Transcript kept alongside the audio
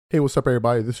Hey, what's up,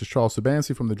 everybody? This is Charles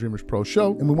Sabansi from the Dreamers Pro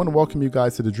Show, and we want to welcome you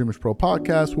guys to the Dreamers Pro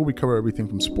Podcast, where we cover everything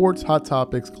from sports, hot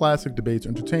topics, classic debates,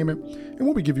 entertainment, and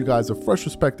where we give you guys a fresh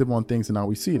perspective on things and how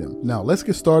we see them. Now, let's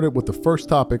get started with the first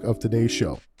topic of today's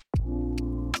show.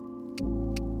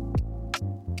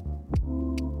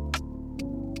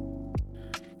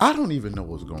 I don't even know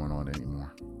what's going on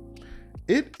anymore.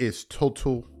 It is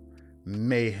total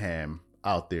mayhem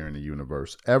out there in the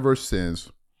universe ever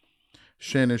since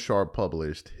Shannon Sharpe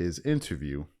published his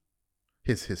interview,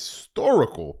 his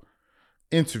historical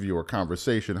interview or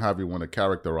conversation, however you want to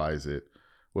characterize it,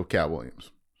 with Cat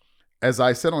Williams. As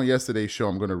I said on yesterday's show,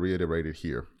 I'm going to reiterate it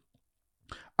here.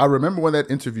 I remember when that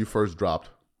interview first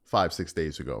dropped 5-6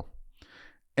 days ago,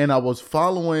 and I was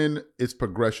following its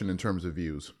progression in terms of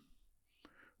views.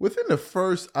 Within the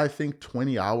first, I think,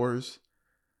 20 hours,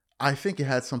 I think it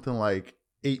had something like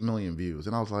 8 million views.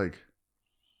 And I was like,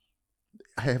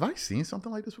 have I seen something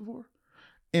like this before?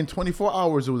 In 24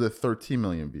 hours, it was at 13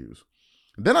 million views.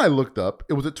 Then I looked up,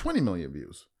 it was at 20 million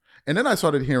views. And then I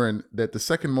started hearing that the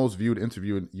second most viewed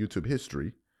interview in YouTube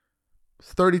history was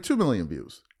 32 million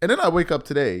views. And then I wake up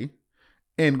today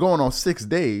and going on 6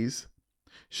 days,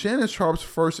 Shannon Sharpe's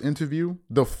first interview,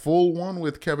 the full one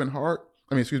with Cat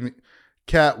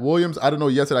Williams. I don't know.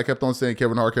 Yesterday I kept on saying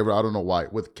Kevin Hart, I don't know why.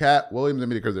 With Cat Williams,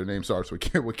 because their name starts with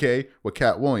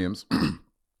Cat Williams.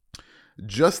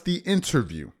 Just the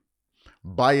interview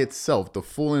by itself, the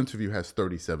full interview has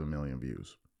 37 million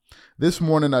views. This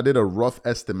morning I did a rough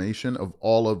estimation of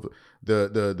all of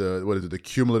the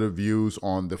cumulative views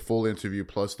on the full interview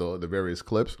plus the various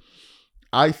clips.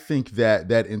 I think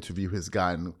that interview has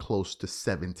gotten close to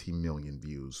 70 million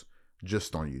views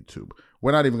just on YouTube.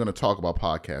 We're not even going to talk about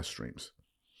podcast streams.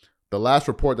 The last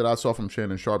report that I saw from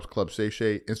Shannon Sharpe's Club Shay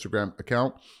Shay Instagram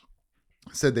account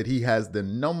said that he has the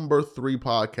number 3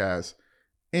 podcast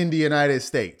in the United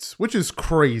States, which is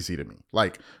crazy to me.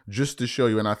 Like, just to show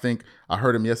you, and I think I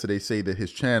heard him yesterday say that his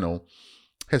channel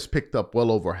has picked up well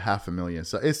over 500,000.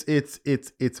 So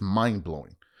it's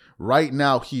mind-blowing. Right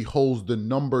now, he holds the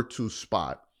number 2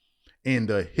 spot in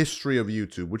the history of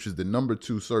YouTube, which is the number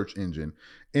 2 search engine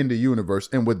in the universe.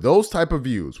 And with those type of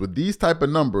views, with these type of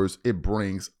numbers, it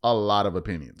brings a lot of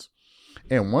opinions.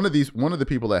 And one of the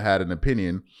people that had an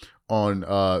opinion on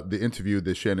the interview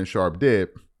that Shannon Sharpe did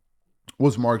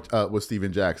was was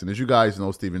Steven Jackson. As you guys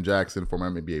know, Steven Jackson,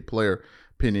 former NBA player,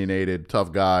 opinionated,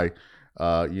 tough guy.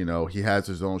 He has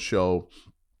his own show.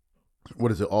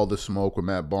 What is it? All the Smoke with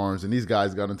Matt Barnes. And these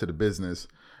guys got into the business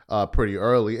pretty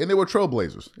early. And they were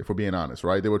trailblazers, if we're being honest,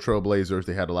 right? They were trailblazers.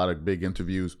 They had a lot of big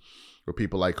interviews with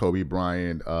people like Kobe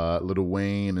Bryant, Lil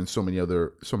Wayne, and so many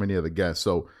other guests.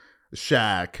 So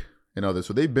Shaq and others.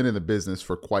 So they've been in the business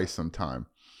for quite some time.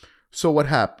 So what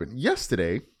happened?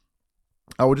 Yesterday,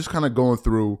 I was just kind of going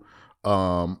through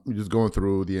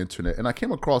the internet, and I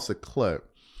came across a clip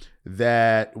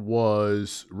that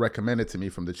was recommended to me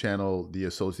from the channel The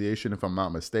Association, if I'm not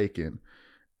mistaken.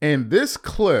 And this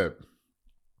clip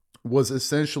was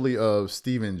essentially of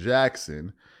Steven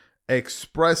Jackson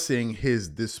expressing his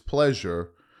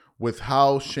displeasure with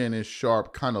how Shannon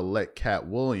Sharpe kind of let Cat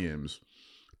Williams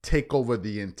take over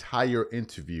the entire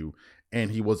interview,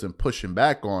 and he wasn't pushing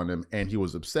back on him, and he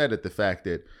was upset at the fact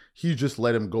that he just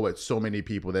let him go at so many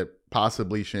people that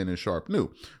possibly Shannon Sharpe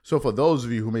knew. So for those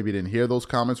of you who maybe didn't hear those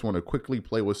comments, want to quickly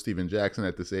play what Steven Jackson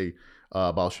had to say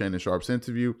about Shannon Sharpe's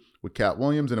interview with Cat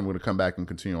Williams, and I'm going to come back and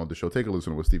continue on the show. Take a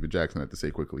listen to what Steven Jackson had to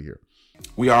say quickly here.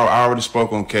 I already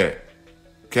spoke on Cat.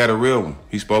 Cat a real one.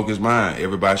 He spoke his mind.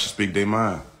 Everybody should speak their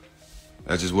mind.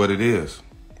 That's just what it is.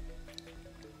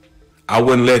 I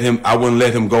wouldn't let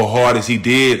him go hard as he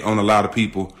did on a lot of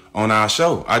people on our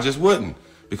show. I just wouldn't,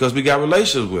 because we got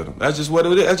relationships with him. That's just what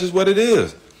it is. That's just what it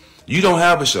is. You don't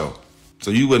have a show,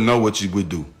 so you wouldn't know what you would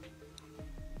do.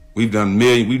 We've done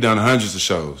hundreds of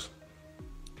shows,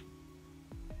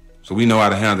 so we know how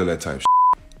to handle that type of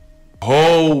shit. The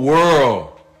whole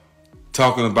world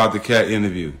talking about the Cat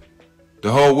interview.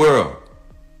 The whole world.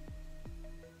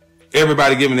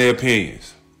 Everybody giving their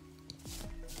opinions.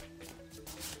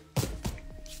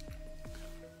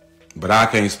 But I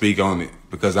can't speak on it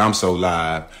because I'm so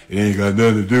live. It ain't got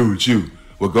nothing to do with you.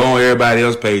 Well, go on everybody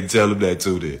else's page and tell them that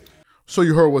too then. So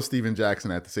you heard what Steven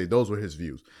Jackson had to say. Those were his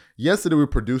views. Yesterday, we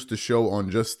produced the show on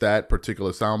just that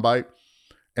particular soundbite.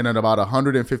 And at about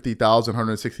 150,000,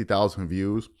 160,000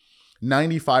 views,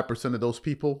 95% of those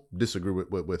people disagree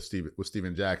with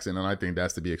Steven Jackson. And I think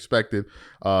that's to be expected.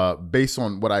 Based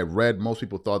on what I read, most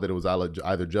people thought that it was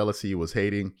either jealousy, he was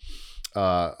hating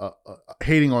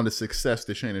on the success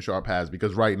that Shannon Sharpe has,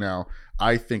 because right now,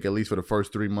 I think at least for the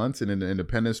first 3 months and in the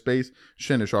independent space,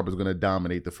 Shannon Sharpe is going to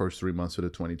dominate the first 3 months of the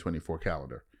 2024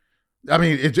 calendar. I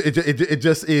mean, it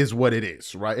just is what it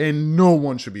is, right? And no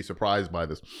one should be surprised by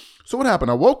this. So what happened?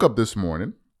 I woke up this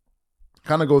morning,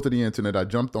 kind of go through the internet. I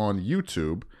jumped on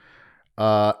YouTube,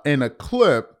 and a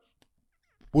clip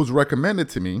was recommended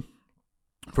to me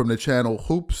from the channel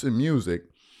Hoops and Music.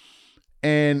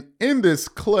 And in this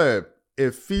clip,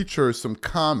 it features some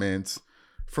comments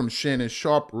from Shannon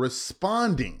Sharpe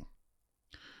responding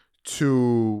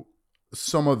to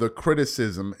some of the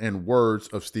criticism and words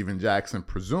of Steven Jackson,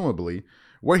 presumably,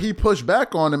 where he pushed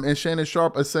back on him. And Shannon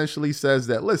Sharpe essentially says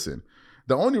that, listen,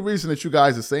 the only reason that you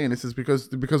guys are saying this is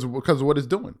because of what it's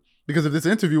doing. Because if this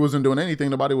interview wasn't doing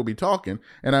anything, nobody would be talking.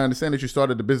 And I understand that you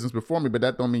started the business before me, but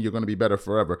that don't mean you're going to be better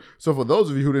forever. So for those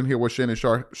of you who didn't hear what Shannon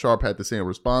Sharpe had to say in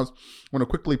response, I'm going to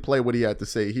quickly play what he had to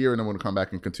say here, and then I'm going to come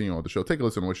back and continue on the show. Take a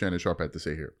listen to what Shannon Sharpe had to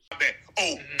say here.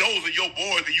 Oh, those are your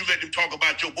boys, and you let them talk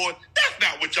about your boys. That's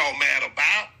not what y'all mad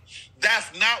about.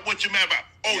 That's not what you're mad about.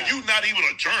 Oh, yeah. You not even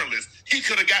a journalist. He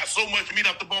could have got so much meat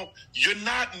off the bone. You're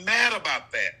not mad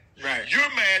about that. Right. You're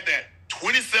mad that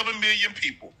 27 million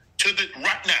people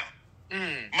right now.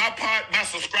 My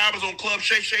subscribers on Club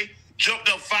Shay Shay jumped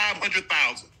up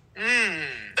 500,000.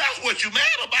 That's what you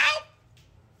mad about.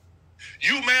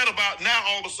 You mad about now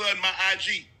all of a sudden my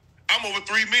IG, I'm over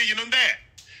 3 million on that.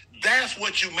 That's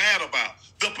what you mad about.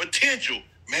 The potential.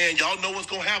 Man, y'all know what's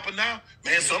going to happen now?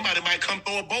 Man, somebody might come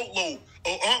throw a boatload.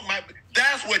 Or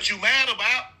that's what you mad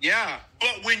about. Yeah.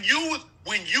 But when you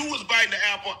was biting the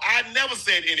apple, I never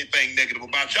said anything negative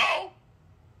about y'all.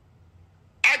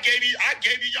 I gave you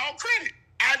y'all credit.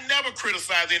 I never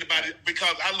criticized anybody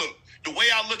because the way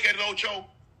I look at it, Ocho,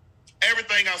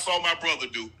 everything I saw my brother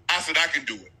do, I said I can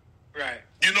do it. Right.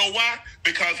 You know why?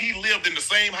 Because he lived in the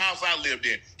same house I lived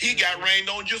in. He got rained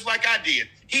on just like I did.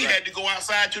 He had to go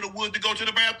outside to the woods to go to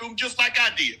the bathroom just like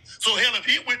I did. So hell, if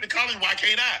he went to college, why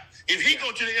can't I? If he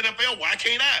go to the NFL, why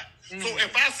can't I? So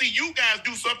if I see you guys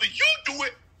do something, you do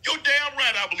it. You're damn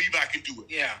right. I believe I can do it.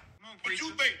 Yeah. But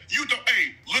you think you don't?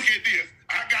 Hey, look at this.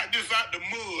 I got this out the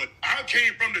mud. I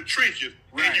came from the trenches,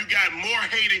 and you got more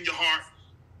hate in your heart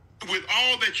with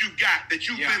all that you got, that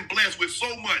you've been blessed with so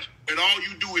much, and all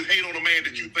you do is hate on a man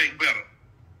that you think better.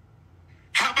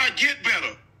 How about get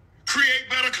better? Create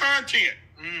better content.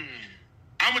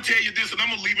 I'm gonna tell you this, and I'm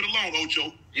gonna leave it alone,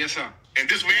 Ocho. Yes, sir. And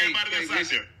this for everybody that's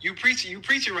out there. You preach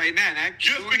it right now.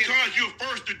 Just because you're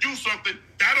first to do something,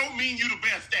 that don't mean you're the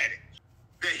best at it.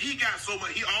 That he got so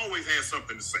much, he always has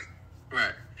something to say.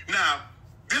 Right. Now,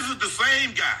 this is the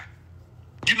same guy.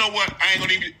 You know what? I ain't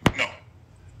gonna even, no.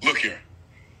 Look here.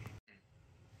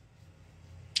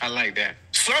 I like that.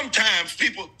 Sometimes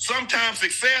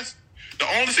success, the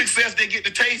only success they get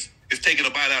to taste is taking a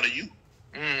bite out of you.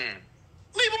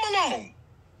 Leave them alone.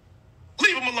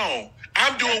 Leave them alone.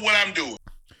 I'm doing what I'm doing.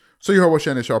 So you heard what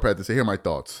Shannon Sharpe had to say. Here are my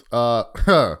thoughts.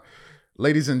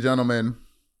 Ladies and gentlemen,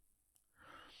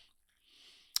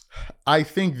 I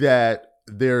think that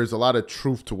there's a lot of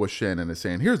truth to what Shannon is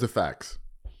saying. Here's the facts.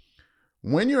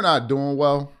 When you're not doing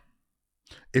well,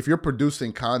 if you're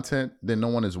producing content that no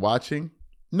one is watching,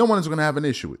 no one is going to have an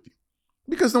issue with you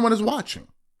because no one is watching.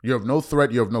 You have no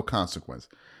threat. You have no consequence.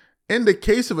 In the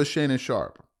case of a Shannon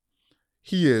Sharpe,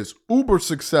 he is uber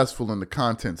successful in the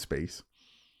content space.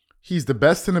 He's the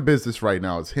best in the business right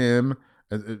now. It's him,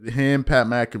 Pat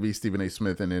McAfee, Stephen A.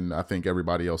 Smith, and then I think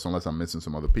everybody else, unless I'm missing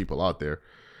some other people out there.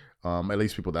 At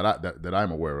least people that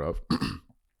I'm aware of.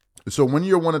 So when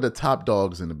you're one of the top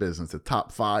dogs in the business, the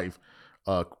top 5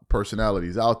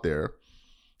 personalities out there,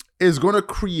 is going to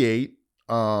create,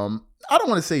 I don't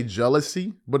want to say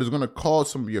jealousy, but it's going to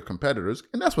cause some of your competitors,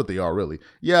 and that's what they are really.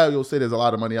 Yeah, you'll say there's a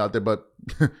lot of money out there, but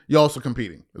you're also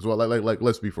competing as well. Like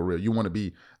let's be for real. You want to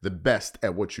be the best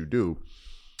at what you do.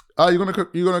 You're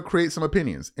gonna create some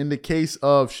opinions. In the case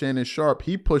of Shannon Sharpe,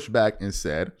 he pushed back and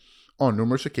said, on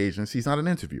numerous occasions, he's not an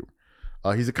interviewer.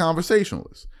 He's a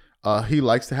conversationalist. He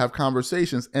likes to have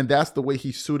conversations, and that's the way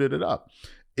he suited it up.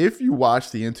 If you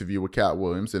watch the interview with Cat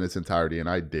Williams in its entirety, and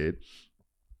I did,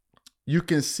 you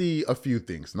can see a few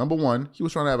things. Number one, he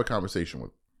was trying to have a conversation with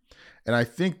him. And I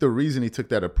think the reason he took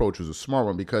that approach was a smart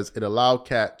one because it allowed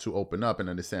Cat to open up and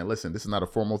understand, listen, this is not a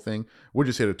formal thing. We're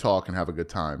just here to talk and have a good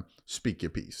time. Speak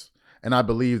your piece. And I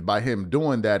believe by him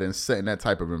doing that and setting that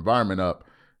type of environment up,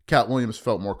 Cat Williams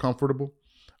felt more comfortable,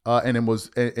 and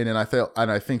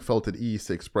I think felt at ease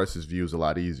to express his views a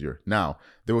lot easier. Now,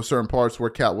 there were certain parts where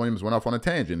Cat Williams went off on a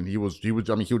tangent, and he was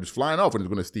just flying off and he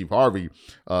was going to Steve Harvey,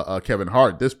 Kevin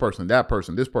Hart, this person, that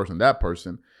person, this person, that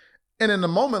person. And in a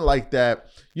moment like that,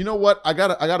 you know what? I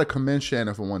gotta commend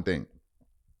Shannon for one thing.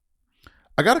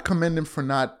 I gotta commend him for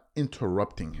not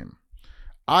interrupting him.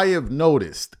 I have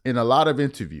noticed in a lot of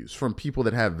interviews from people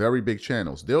that have very big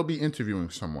channels, they'll be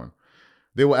interviewing someone.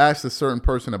 they will ask a certain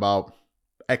person about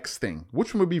X thing,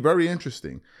 which would be very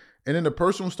interesting. And then the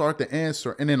person will start to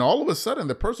answer. And then all of a sudden,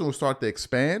 the person will start to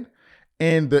expand.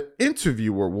 And the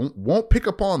interviewer won't pick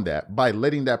up on that by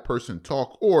letting that person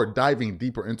talk or diving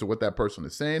deeper into what that person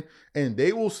is saying. And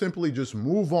they will simply just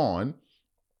move on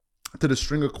to the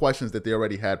string of questions that they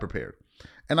already had prepared.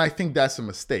 And I think that's a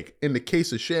mistake. In the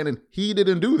case of Shannon, he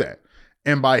didn't do that.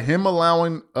 And by him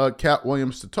allowing Cat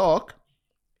Williams to talk,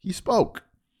 he spoke.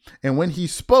 And when he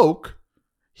spoke,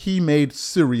 he made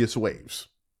serious waves.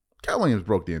 Cat Williams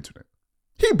broke the internet.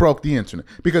 He broke the internet.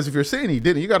 Because if you're saying he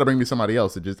didn't, you got to bring me somebody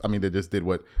else that just did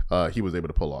what he was able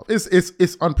to pull off.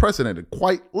 It's unprecedented,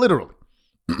 quite literally.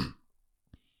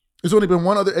 There's only been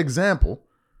one other example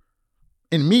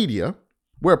in media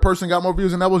where a person got more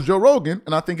views, and that was Joe Rogan.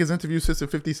 And I think his interview sits at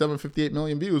 57, 58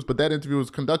 million views, but that interview was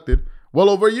conducted well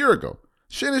over a year ago.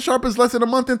 Shannon Sharpe is less than a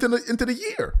month into the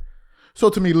year. So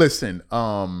to me, listen,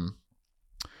 a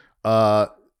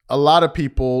lot of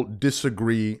people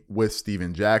disagree with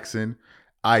Steven Jackson.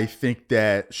 I think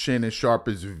that Shannon Sharpe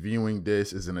is viewing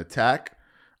this as an attack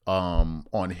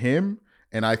on him.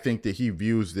 And I think that he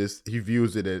views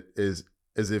it as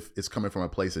if it's coming from a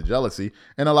place of jealousy.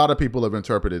 And a lot of people have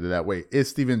interpreted it that way. Is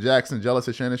Steven Jackson jealous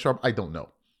of Shannon Sharpe? I don't know.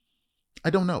 I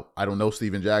don't know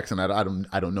Steven Jackson. I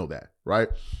don't know that, right?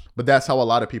 But that's how a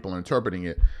lot of people are interpreting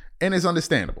it. And it's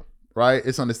understandable, right?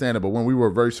 It's understandable. When we were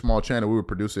a very small channel, we were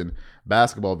producing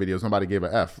basketball videos. Nobody gave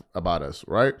a F about us,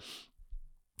 right?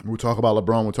 We talk about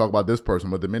LeBron, we talk about this person,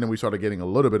 but the minute we started getting a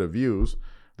little bit of views,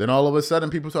 then all of a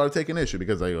sudden people started taking issue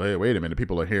because like, hey, wait a minute,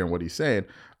 people are hearing what he's saying.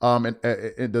 And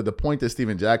the point that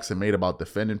Steven Jackson made about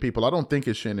defending people, I don't think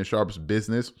it's Shannon Sharpe's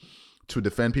business to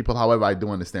defend people. However, I do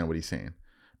understand what he's saying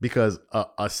because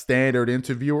a standard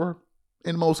interviewer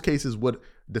in most cases would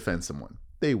defend someone.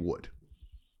 They would,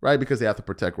 right? Because they have to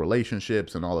protect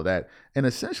relationships and all of that. And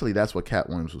essentially that's what Cat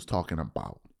Williams was talking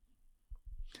about.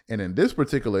 And in this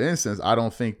particular instance, I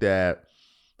don't even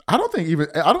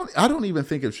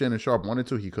think if Shannon Sharpe wanted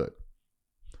to, he could.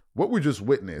 What we just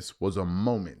witnessed was a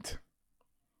moment.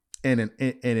 And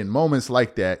in moments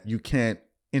like that, you can't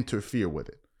interfere with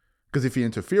it. Because if you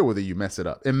interfere with it, you mess it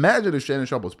up. Imagine if Shannon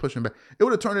Sharpe was pushing back. It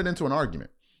would have turned it into an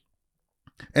argument.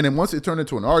 And then once it turned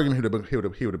into an argument, he would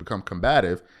have become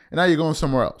combative. And now you're going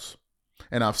somewhere else.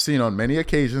 And I've seen on many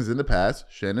occasions in the past,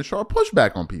 Shannon Sharpe push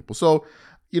back on people. So,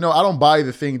 I don't buy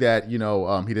the thing that, he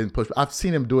didn't push. I've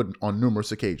seen him do it on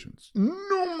numerous occasions.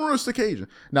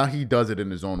 Now, he does it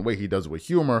in his own way. He does it with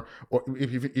humor. Or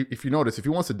if you notice, if he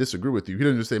wants to disagree with you, he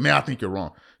doesn't just say, man, I think you're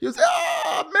wrong. He'll say,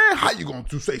 man, how you going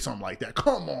to say something like that?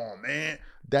 Come on, man.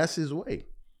 That's his way.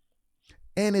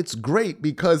 And it's great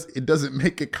because it doesn't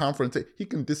make it confrontational. He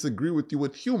can disagree with you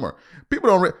with humor. People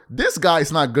don't, this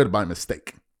guy's not good by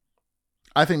mistake.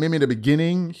 I think maybe in the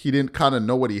beginning, he didn't kind of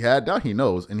know what he had. Now he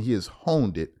knows, and he has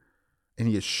honed it, and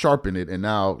he has sharpened it, and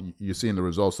now you're seeing the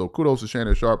results. So kudos to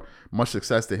Shannon Sharpe. Much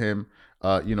success to him.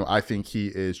 I think he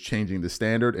is changing the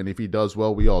standard, and if he does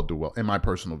well, we all do well, in my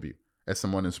personal view. As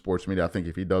someone in sports media, I think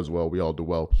if he does well, we all do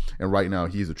well. And right now,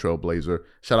 he's a trailblazer.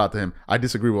 Shout out to him. I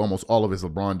disagree with almost all of his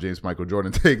LeBron James, Michael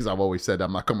Jordan takes. I've always said that.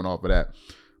 I'm not coming off of that.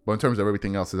 But in terms of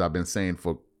everything else, as I've been saying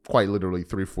for quite literally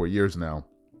 3-4 years now,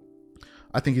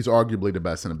 I think he's arguably the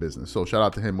best in the business. So shout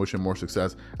out to him. Wish him more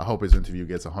success. I hope his interview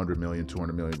gets 100 million,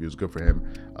 200 million views. Good for him.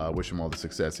 Wish him all the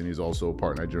success. And he's also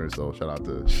part Nigerian. So shout out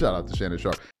to Shannon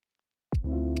Sharpe.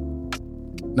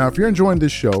 Now, if you're enjoying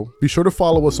this show, be sure to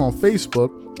follow us on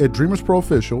Facebook at Dreamers Pro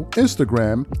Official,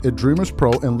 Instagram at Dreamers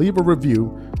Pro, and leave a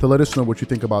review to let us know what you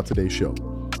think about today's show.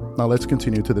 Now let's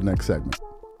continue to the next segment.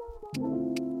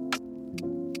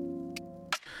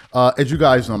 As you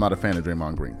guys know, I'm not a fan of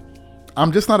Draymond Green.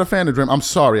 I'm just not a fan of Draymond. I'm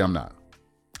sorry I'm not.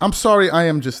 I'm sorry I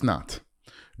am just not.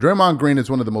 Draymond Green is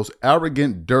one of the most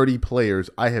arrogant, dirty players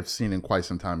I have seen in quite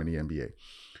some time in the NBA.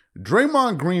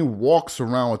 Draymond Green walks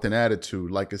around with an attitude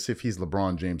like as if he's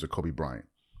LeBron James or Kobe Bryant.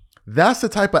 That's the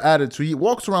type of attitude. He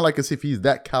walks around like as if he's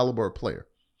that caliber of player.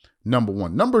 Number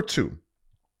one. Number two,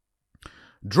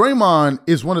 Draymond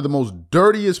is one of the most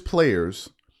dirtiest players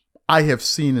I have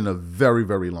seen in a very,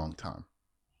 very long time.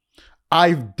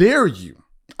 I dare you,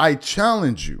 I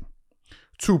challenge you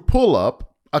to pull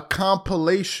up a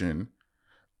compilation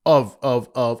of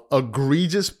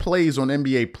egregious plays on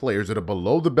NBA players that are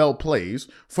below the belt plays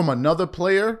from another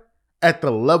player at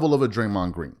the level of a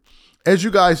Draymond Green. As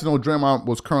you guys know, Draymond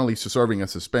was currently serving a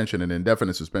suspension, an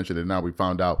indefinite suspension, and now we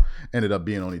found out ended up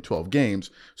being only 12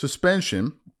 games.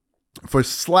 Suspension for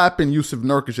slapping Yusuf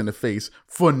Nurkic in the face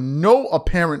for no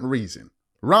apparent reason,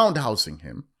 roundhousing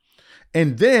him.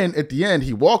 And then at the end,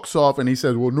 he walks off and he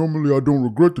says, well, normally I don't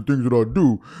regret the things that I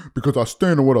do because I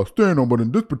stand on what I stand on. But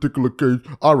in this particular case,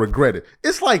 I regret it.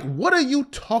 It's like, what are you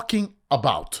talking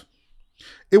about?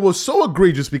 It was so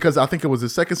egregious because I think it was the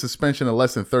second suspension in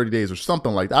less than 30 days or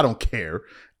something like that. I don't care.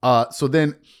 So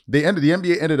then the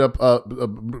NBA ended up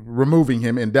removing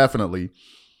him indefinitely.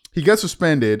 He gets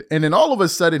suspended. And then all of a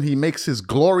sudden, he makes his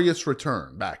glorious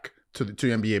return back to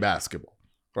NBA basketball,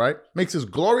 right? Makes his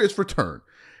glorious return.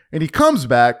 And he comes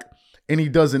back and he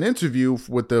does an interview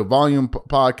with the Volume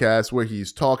podcast where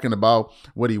he's talking about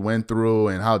what he went through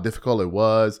and how difficult it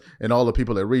was and all the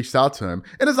people that reached out to him.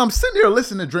 And as I'm sitting here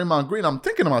listening to Draymond Green, I'm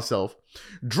thinking to myself,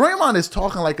 Draymond is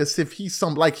talking like as if he's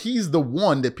the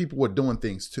one that people were doing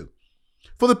things to.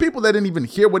 For the people that didn't even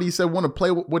hear what he said, want to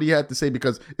play what he had to say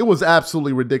because it was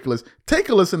absolutely ridiculous. Take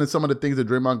a listen to some of the things that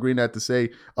Draymond Green had to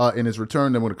say in his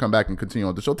return. Then we're going to come back and continue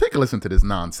on the show. Take a listen to this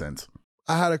nonsense.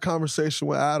 I had a conversation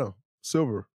with Adam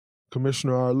Silver,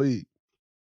 commissioner of our league.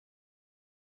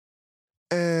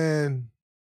 And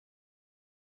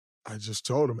I just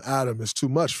told him, Adam, it's too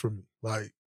much for me.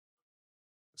 Like,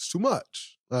 it's too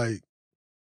much. Like,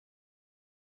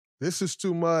 this is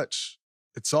too much.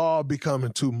 It's all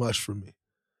becoming too much for me.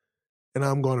 And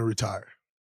I'm going to retire.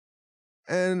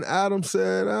 And Adam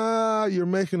said, you're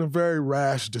making a very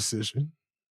rash decision.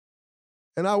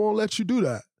 And I won't let you do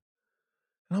that.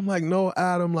 And I'm like, no,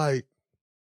 Adam, like,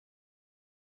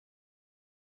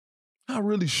 not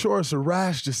really sure it's a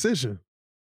rash decision.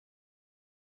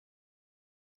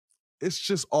 It's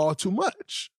just all too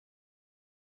much.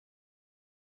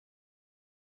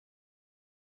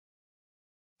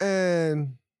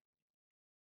 And,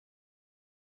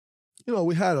 you know,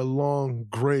 we had a long,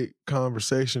 great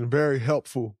conversation, very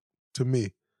helpful to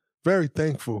me, very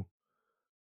thankful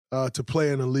to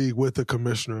play in a league with a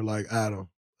commissioner like Adam,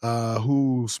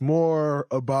 who's more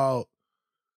about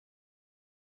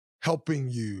helping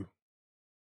you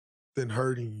than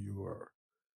hurting you, or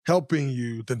helping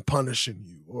you than punishing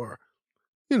you, or,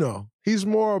 you know, he's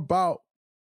more about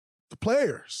the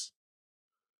players.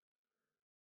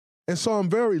 And so I'm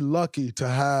very lucky to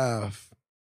have,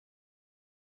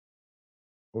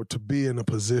 or to be in a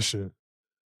position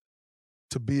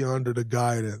to be under the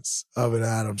guidance of an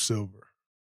Adam Silver,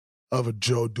 of a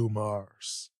Joe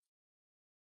Dumars,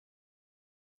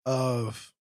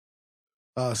 of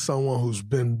someone who's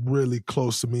been really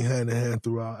close to me hand in hand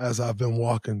throughout as I've been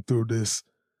walking through this,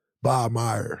 Bob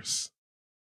Myers.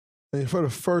 And for the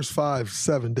first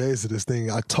 5-7 days of this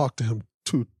thing, I talked to him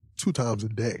two times a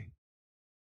day.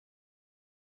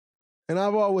 And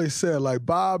I've always said, like,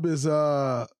 Bob is,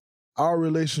 our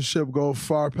relationship goes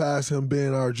far past him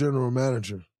being our general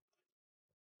manager.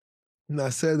 And I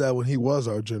said that when he was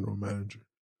our general manager.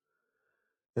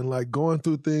 And, like, going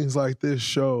through things like this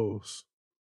shows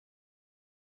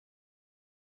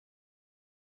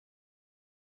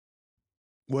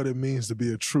what it means to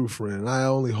be a true friend. I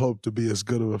only hope to be as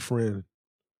good of a friend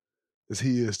as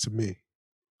he is to me.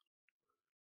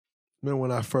 Remember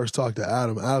when I first talked to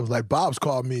Adam, I was like, Bob's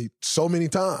called me so many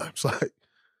times. Like,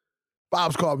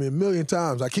 Bob's called me 1,000,000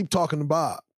 times. I keep talking to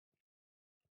Bob.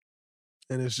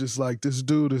 And it's just like, this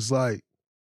dude is like,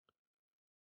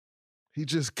 he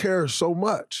just cares so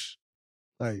much.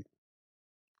 Like,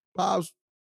 Bob's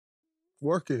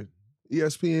working,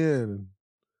 ESPN, and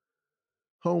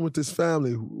home with his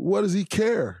family. What does he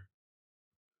care?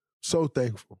 So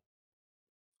thankful.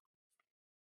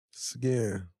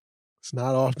 Again, it's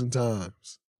not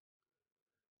oftentimes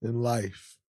in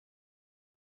life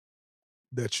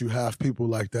that you have people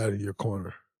like that in your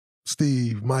corner.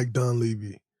 Steve, Mike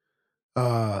Dunleavy.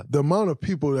 The amount of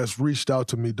people that's reached out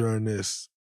to me during this,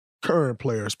 current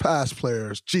players, past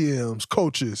players, GMs,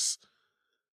 coaches,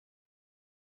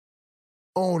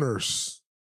 owners,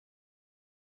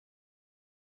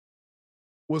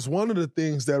 was one of the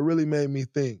things that really made me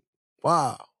think,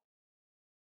 wow,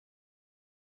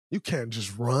 you can't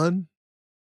just run.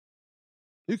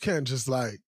 You can't just,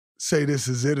 like, say this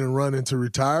is it and run into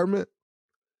retirement.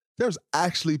 There's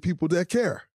actually people that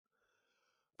care.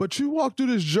 But you walk through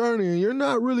this journey and you're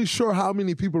not really sure how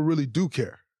many people really do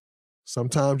care.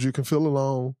 Sometimes you can feel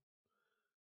alone.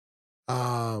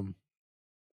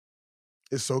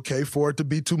 It's okay for it to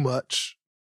be too much.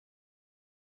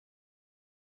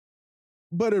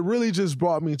 But it really just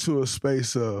brought me to a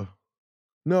space of,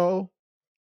 no,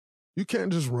 you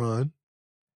can't just run.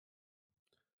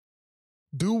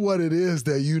 Do what it is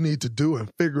that you need to do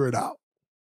and figure it out.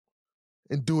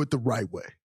 And do it the right way.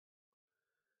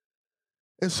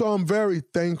 And so I'm very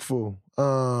thankful.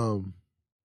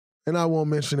 And I won't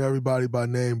mention everybody by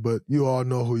name, but you all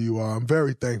know who you are. I'm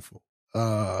very thankful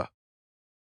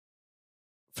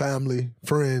family,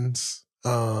 friends.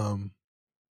 I'm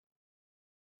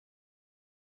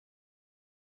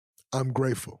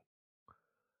grateful.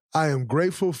 I am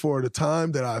grateful for the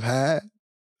time that I've had.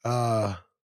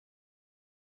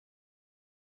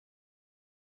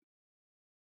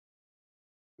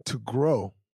 To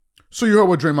grow. So you heard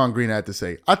what Draymond Green had to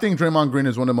say. I think Draymond Green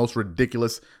is one of the most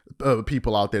ridiculous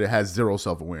people out there that has zero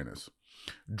self-awareness.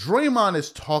 Draymond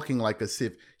is talking like as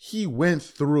if he went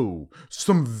through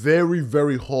some very,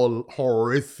 very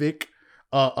horrific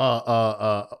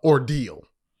ordeal.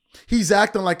 He's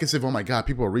acting like as if, oh my God,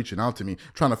 people are reaching out to me,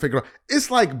 trying to figure out.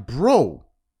 It's like, bro,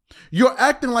 you're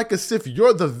acting like as if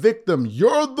you're the victim.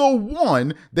 You're the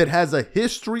one that has a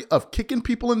history of kicking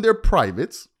people in their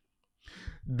privates.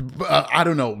 I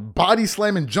don't know, body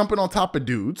slamming, jumping on top of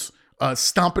dudes,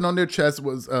 stomping on their chest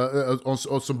was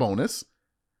on some bonus.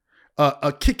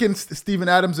 Kicking Steven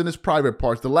Adams in his private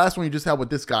parts. The last one you just had with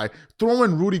this guy,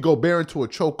 throwing Rudy Gobert into a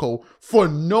chokehold for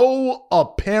no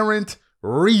apparent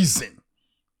reason.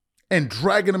 And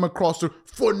dragging him across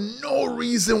for no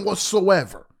reason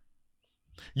whatsoever.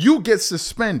 You get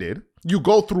suspended. You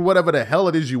go through whatever the hell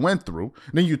it is you went through.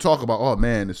 Then you talk about, oh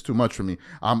man, it's too much for me.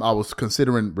 I was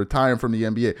considering retiring from the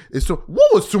NBA.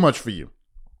 What was too much for you?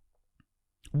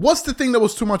 What's the thing that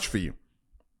was too much for you?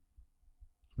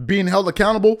 Being held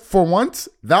accountable for once?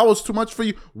 That was too much for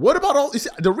you? What about all?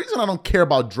 The reason I don't care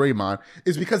about Draymond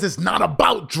is because it's not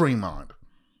about Draymond.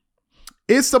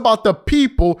 It's about the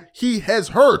people he has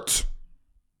hurt.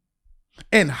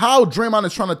 And how Draymond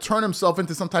is trying to turn himself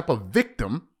into some type of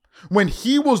victim when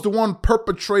he was the one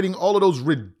perpetrating all of those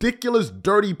ridiculous,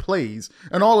 dirty plays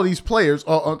and all of these players, to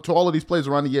all of these players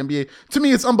around the NBA. To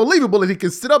me, it's unbelievable that he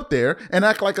can sit up there and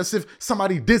act like as if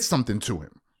somebody did something to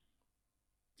him.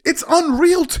 It's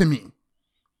unreal to me.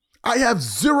 I have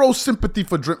zero sympathy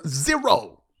for Draymond.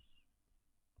 Zero.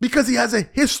 Because he has a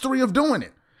history of doing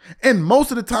it. And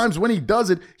most of the times when he does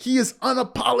it, he is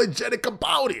unapologetic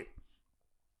about it.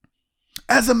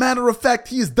 As a matter of fact,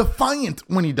 he is defiant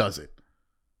when he does it.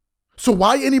 So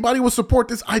why anybody would support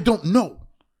this, I don't know.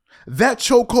 That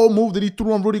chokehold move that he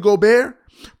threw on Rudy Gobert,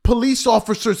 police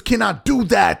officers cannot do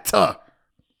that.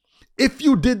 If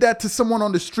you did that to someone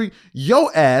on the street,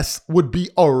 your ass would be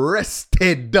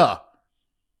arrested. But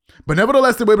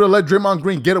nevertheless, they were able to let Draymond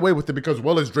Green get away with it because,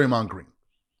 well, it's Draymond Green.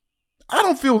 I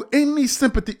don't feel any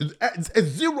sympathy.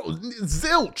 Zero.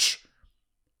 Zilch.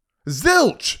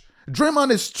 Zilch.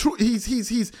 Draymond is true.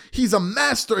 He's a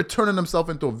master at turning himself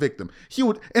into a victim.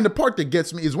 And the part that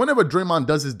gets me is whenever Draymond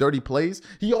does his dirty plays,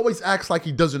 he always acts like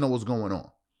he doesn't know what's going on.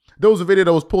 There was a video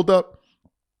that was pulled up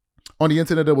on the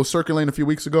internet that was circulating a few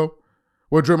weeks ago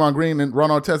where Draymond Green and Ron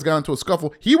Artest got into a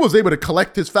scuffle. He was able to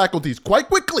collect his faculties quite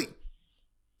quickly.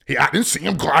 I didn't see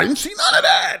him. I didn't see none of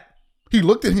that. He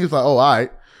looked at him. He was like, oh, all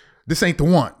right, this ain't the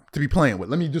one to be playing with.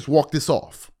 Let me just walk this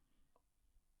off.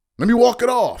 Let me walk it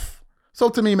off. So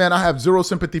to me, man, I have zero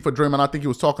sympathy for Draymond. I think he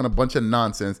was talking a bunch of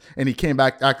nonsense, and he came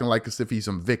back acting like as if he's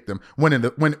some victim, when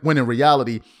in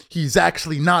reality, he's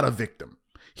actually not a victim.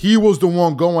 He was the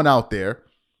one going out there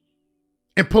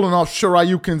and pulling off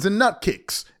Shoryukens and nut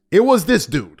kicks. It was this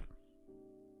dude.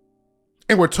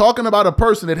 And we're talking about a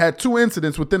person that had 2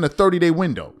 incidents within a 30-day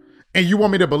window. And you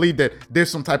want me to believe that there's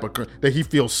some type of, that he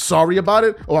feels sorry about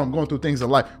it? Or I'm going through things in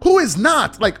life. Who is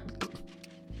not? Like,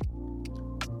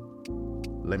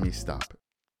 let me stop.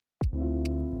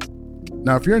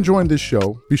 Now, if you're enjoying this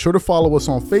show, be sure to follow us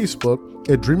on Facebook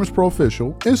at Dreamers Pro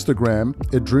Official, Instagram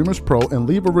at Dreamers Pro, and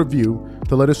leave a review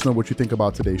to let us know what you think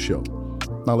about today's show.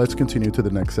 Now, let's continue to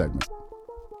the next segment.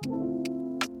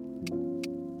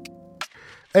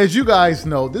 As you guys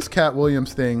know, this Cat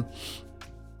Williams thing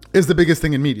is the biggest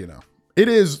thing in media now. It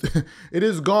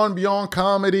is gone beyond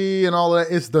comedy and all that.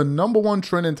 It's the number one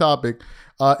trending topic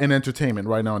in entertainment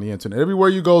right now on the internet. Everywhere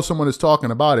you go, someone is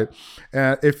talking about it.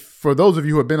 And if for those of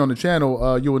you who have been on the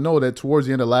channel, you will know that towards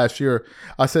the end of last year,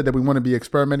 I said that we want to be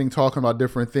experimenting, talking about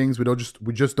different things.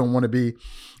 We just don't want to be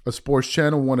a sports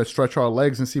channel. We want to stretch our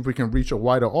legs and see if we can reach a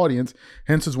wider audience.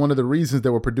 Hence is one of the reasons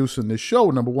that we're producing this show,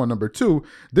 number one. Number two,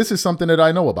 this is something that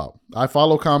I know about. I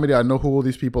follow comedy. I know who all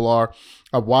these people are.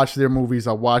 I've watched their movies.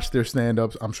 I've watched their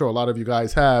stand-ups. I'm sure a lot of you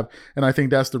guys have. And I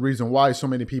think that's the reason why so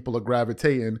many people are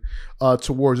gravitating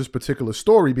towards this particular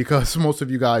story, because most of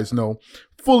you guys know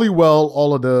fully well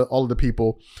all of the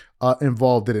people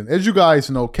involved in it. As you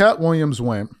guys know, Cat Williams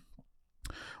went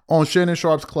on Shannon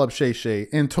Sharpe's Club Shay Shay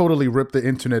and totally ripped the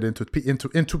internet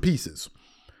into pieces.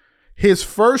 His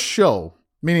first show,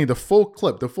 meaning the full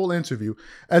clip, the full interview,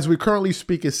 as we currently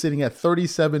speak, is sitting at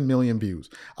 37 million views.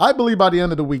 I believe by the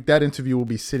end of the week, that interview will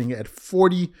be sitting at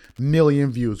 40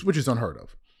 million views, which is unheard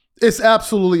of. It's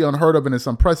absolutely unheard of and it's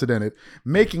unprecedented,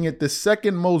 making it the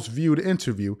second most viewed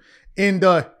interview in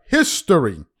the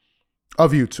history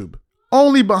of YouTube,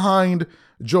 only behind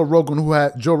Joe Rogan, who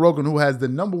has the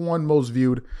number one most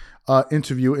viewed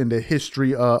interview in the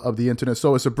history of the internet.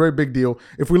 So it's a very big deal.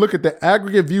 If we look at the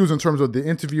aggregate views in terms of the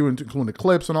interview, including the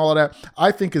clips and all of that,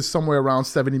 I think it's somewhere around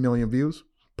 70 million views,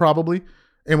 probably.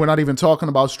 And we're not even talking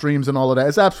about streams and all of that.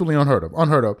 It's absolutely unheard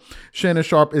of. Shannon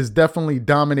Sharpe is definitely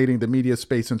dominating the media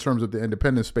space in terms of the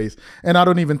independent space. And I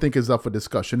don't even think it's up for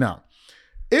discussion. Now,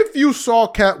 if you saw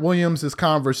Cat Williams'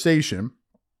 conversation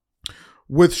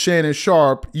with Shannon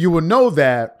Sharpe, you will know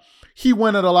that he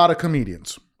went at a lot of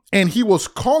comedians. And he was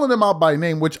calling them out by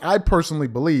name, which I personally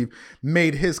believe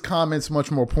made his comments much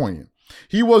more poignant.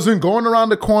 He wasn't going around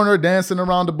the corner, dancing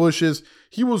around the bushes.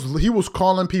 He was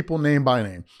calling people name by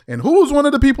name. And who was one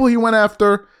of the people he went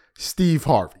after? Steve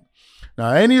Harvey.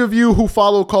 Now, any of you who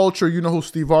follow culture, you know who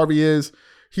Steve Harvey is.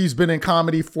 He's been in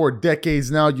comedy for decades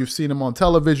now. You've seen him on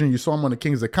television. You saw him on the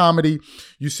Kings of Comedy.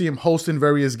 You see him hosting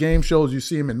various game shows. You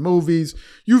see him in movies.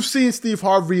 You've seen Steve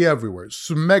Harvey everywhere. It's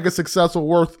mega successful,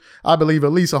 worth, I believe,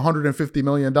 at least $150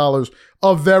 million.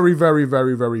 A very, very,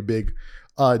 very, very big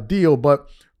deal. But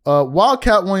while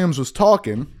Cat Williams was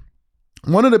talking,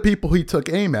 one of the people he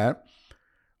took aim at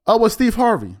was Steve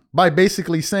Harvey by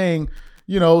basically saying,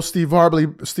 you know, Steve Harvey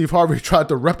tried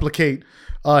to replicate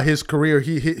his career.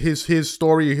 His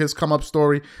story, his come up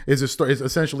story is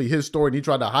essentially his story, and he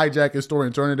tried to hijack his story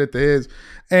and turn it into his.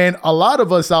 And a lot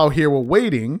of us out here were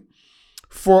waiting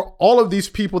for all of these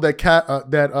people that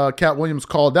Cat Williams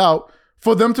called out,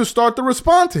 for them to start to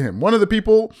respond to him. One of the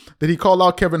people that he called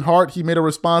out, Kevin Hart, he made a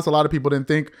response. A lot of people didn't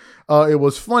think it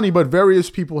was funny, but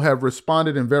various people have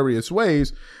responded in various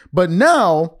ways. But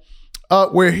now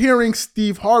we're hearing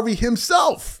Steve Harvey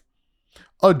himself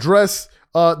address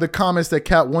the comments that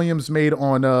Cat Williams made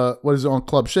on on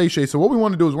Club Shay Shay. So what we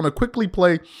want to do is want to quickly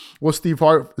play what Steve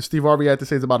Harvey had to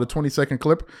say. It's about a 20-second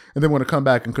clip, and then we're going to come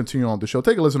back and continue on the show.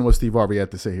 Take a listen to what Steve Harvey had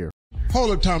to say here.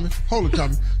 Hold it, Tommy.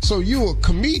 So you a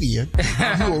comedian,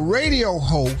 you a radio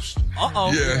host.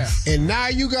 Uh-oh. Yes. And now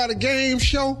you got a game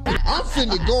show? I'm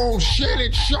finna go on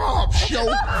Shannon Sharpe show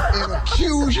and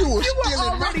accuse you of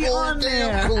stealing my whole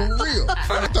damn career.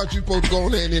 I thought you were supposed to go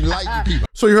on there and enlighten people.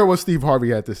 So you heard what Steve Harvey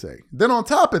had to say. Then on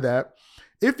top of that,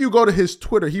 if you go to his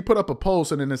Twitter, he put up a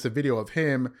post, and then it's a video of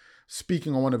him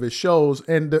speaking on one of his shows,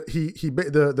 and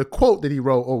the quote that he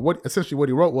wrote, or what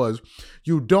he wrote was,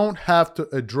 "You don't have to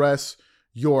address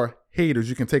your haters."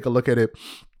 You can take a look at it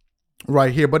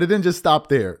right here, but it didn't just stop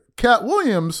there. Cat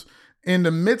Williams, in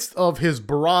the midst of his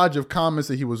barrage of comments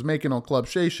that he was making on Club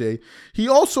Shay Shay, he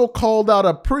also called out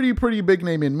a pretty big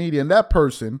name in media, and that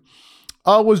person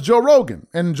was Joe Rogan.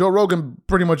 And Joe Rogan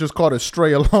pretty much just caught a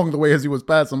stray along the way as he was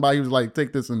passing by. He was like,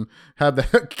 take this and have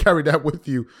that, carry that with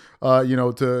you.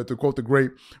 To quote the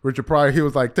great Richard Pryor, he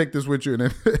was like, take this with you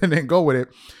and then go with it.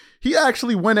 He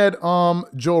actually went at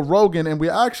Joe Rogan, and we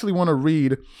actually want to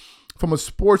read from a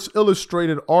Sports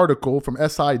Illustrated article from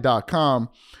SI.com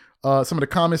some of the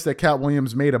comments that Cat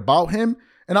Williams made about him.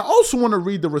 And I also want to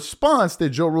read the response that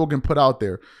Joe Rogan put out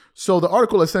there. So the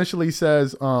article essentially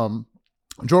says,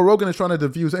 Joe Rogan is trying to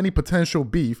diffuse any potential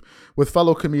beef with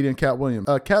fellow comedian Cat Williams.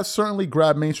 Cat certainly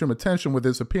grabbed mainstream attention with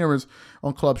his appearance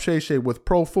on Club Shay Shay with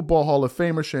Pro Football Hall of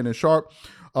Famer Shannon Sharpe.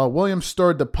 Williams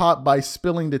stirred the pot by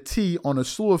spilling the tea on a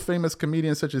slew of famous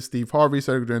comedians such as Steve Harvey,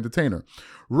 Cedric the Entertainer.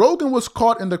 Rogan was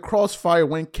caught in the crossfire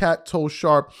when Cat told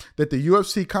Sharpe that the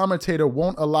UFC commentator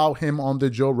won't allow him on the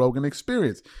Joe Rogan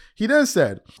Experience. He then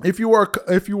said, if you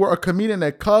were a comedian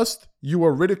that cussed, you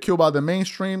were ridiculed by the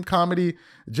mainstream comedy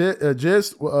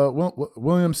gist,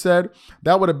 Williams said,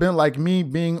 that would have been like me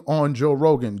being on Joe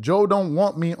Rogan. Joe don't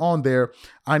want me on there.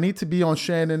 I need to be on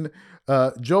Shannon.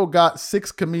 Joe got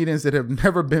 6 comedians that have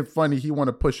never been funny he want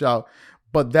to push out,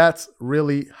 but that's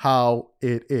really how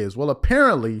it is. Well,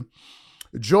 apparently,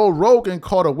 Joe Rogan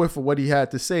caught a whiff of what he had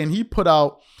to say, and he put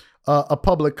out a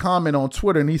public comment on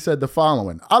Twitter, and he said the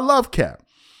following: I love Cat.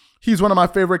 He's one of my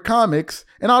favorite comics,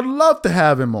 and I'd love to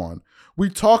have him on. We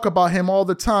talk about him all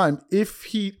the time. If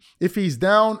he's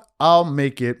down, I'll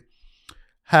make it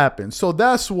happen. So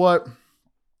that's what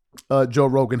Joe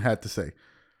Rogan had to say.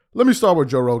 Let me start with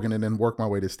Joe Rogan and then work my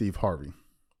way to Steve Harvey.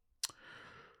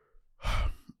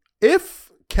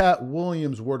 If Cat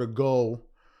Williams were to go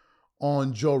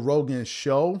on Joe Rogan's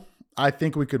show, I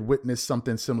think we could witness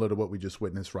something similar to what we just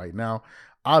witnessed right now.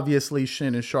 Obviously,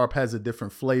 Shannon Sharpe has a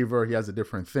different flavor. He has a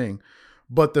different thing.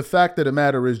 But the fact of the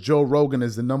matter is, Joe Rogan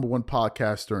is the #1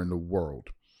 podcaster in the world.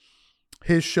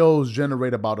 His shows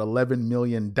generate about 11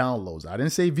 million downloads. I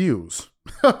didn't say views.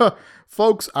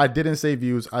 Folks, I didn't say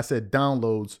views. I said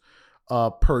downloads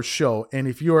per show. And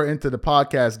if you're into the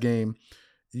podcast game,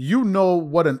 you know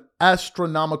what an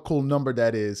astronomical number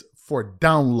that is for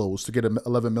downloads to get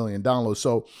 11 million downloads.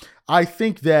 So I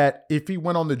think that if he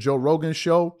went on the Joe Rogan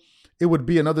show, it would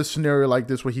be another scenario like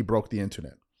this where he broke the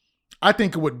internet. I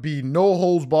think it would be no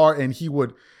holds bar, and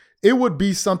it would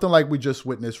be something like we just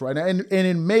witnessed right now. And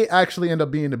it may actually end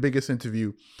up being the biggest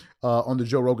interview on the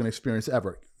Joe Rogan Experience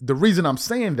ever. The reason I'm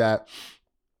saying that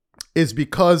is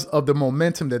because of the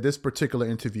momentum that this particular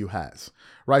interview has,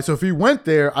 right? So if he went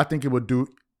there, I think it would do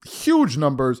huge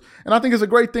numbers, and I think it's a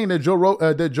great thing that Joe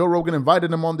Rogan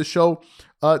invited him on the show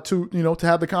to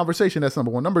have the conversation. That's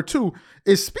number one. Number two,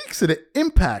 it speaks to the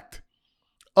impact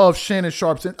of Shannon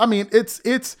Sharpe's. I mean,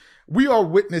 we are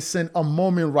witnessing a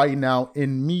moment right now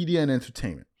in media and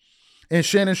entertainment. And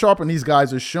Shannon Sharpe and these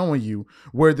guys are showing you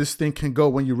where this thing can go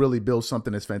when you really build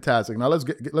something that's fantastic. Now let's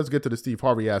get to the Steve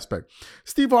Harvey aspect.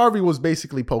 Steve Harvey was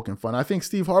basically poking fun. I think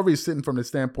Steve Harvey is sitting back from the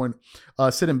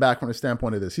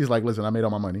standpoint of this. He's like, listen, I made all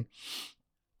my money.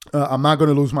 I'm not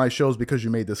going to lose my shows because you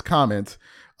made this comment.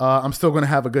 I'm still going to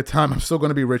have a good time. I'm still going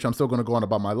to be rich. I'm still going to go on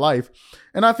about my life.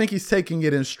 And I think he's taking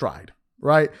it in stride,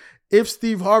 right? If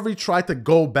Steve Harvey tried to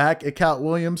go back at Cat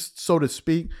Williams, so to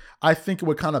speak, I think it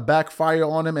would kind of backfire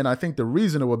on him. And I think the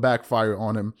reason it would backfire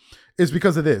on him is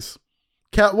because of this.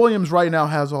 Cat Williams right now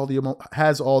has all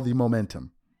the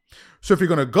momentum. So if you're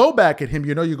going to go back at him,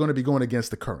 you're going to be going against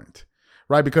the current,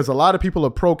 right? Because a lot of people are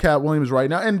pro Cat Williams right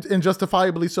now, and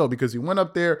justifiably so, because he went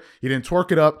up there, he didn't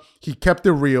twerk it up, he kept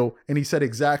it real, and he said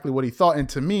exactly what he thought. And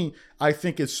to me, I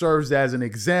think it serves as an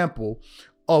example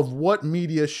of what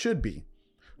media should be.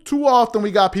 Too often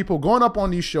we got people going up on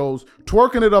these shows,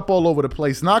 twerking it up all over the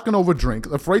place, knocking over drinks,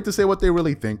 afraid to say what they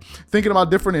really think, thinking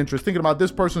about different interests, thinking about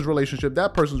this person's relationship,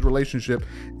 that person's relationship.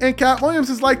 And Cat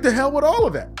Williams is like, the hell with all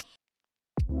of that.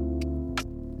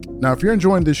 Now, if you're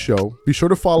enjoying this show, be sure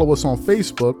to follow us on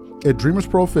Facebook at Dreamers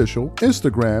Pro Official,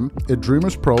 Instagram at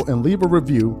Dreamers Pro, and leave a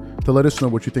review to let us know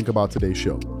what you think about today's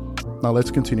show. Now let's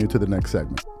continue to the next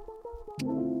segment.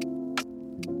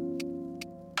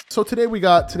 So today we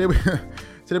got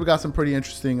some pretty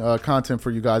interesting content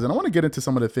for you guys, and I want to get into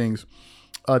some of the things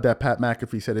that Pat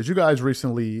McAfee said. As you guys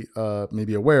recently may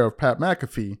be aware of, Pat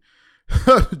McAfee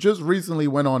just recently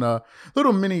went on a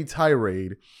little mini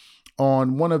tirade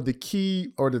on one of the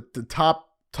key or the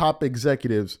top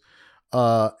executives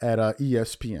at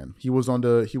ESPN. He was on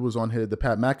the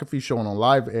Pat McAfee show and on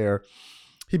live air.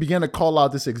 He began to call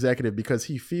out this executive because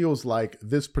he feels like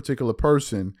this particular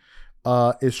person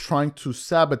is trying to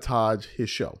sabotage his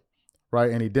show. Right.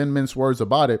 And he didn't mince words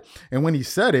about it. And when he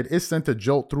said it, it sent a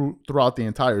jolt throughout the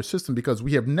entire system, because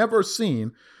we have never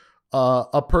seen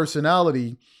a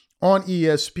personality on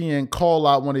ESPN call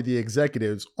out one of the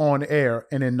executives on air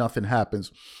and then nothing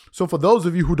happens. So for those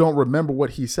of you who don't remember what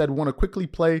he said, we want to quickly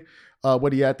play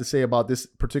what he had to say about this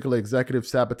particular executive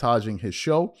sabotaging his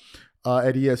show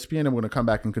at ESPN, and we're going to come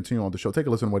back and continue on the show. Take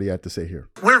a listen to what he had to say here.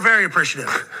 We're very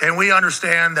appreciative, and we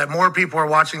understand that more people are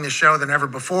watching this show than ever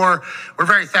before. We're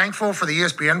very thankful for the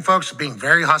ESPN folks being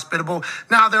very hospitable.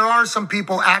 Now, there are some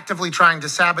people actively trying to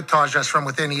sabotage us from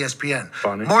within ESPN.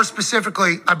 Funny. More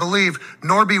specifically, I believe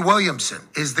Norby Williamson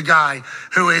is the guy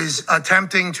who is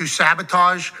attempting to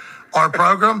sabotage our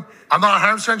program. I'm not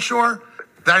 100% sure.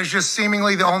 That is just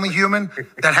seemingly the only human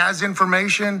that has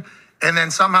information, and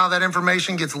then somehow that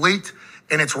information gets leaked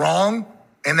and it's wrong,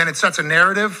 and then it sets a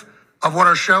narrative of what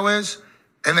our show is.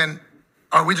 And then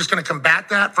are we just going to combat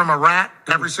that from a rat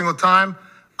every single time?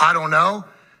 I don't know.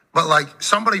 But like,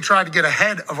 somebody tried to get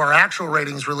ahead of our actual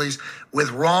ratings release with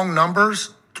wrong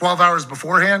numbers 12 hours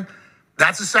beforehand.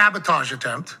 That's a sabotage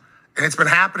attempt. And it's been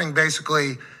happening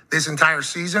basically this entire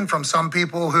season from some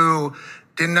people who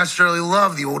didn't necessarily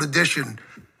love the old edition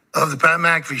of the Pat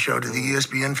McAfee show to the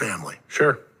ESPN family.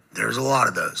 Sure. There's a lot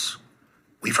of those.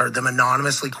 We've heard them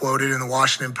anonymously quoted in the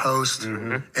Washington Post,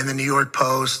 in the New York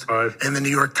Post, in the New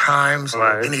York Times,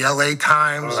 in the LA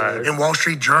Times, in Wall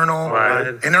Street Journal.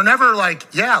 And they're never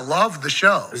like, yeah, love the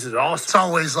show. This is awesome. It's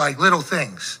always like little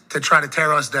things to try to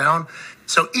tear us down.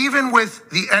 So even with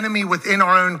the enemy within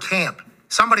our own camp,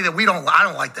 somebody that I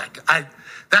don't like that guy.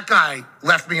 That guy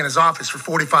left me in his office for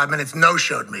 45 minutes,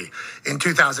 no-showed me in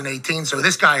 2018. So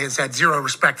this guy has had zero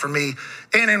respect for me.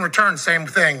 And in return, same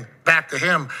thing back to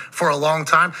him for a long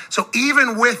time. So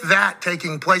even with that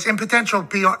taking place and potential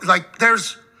PR,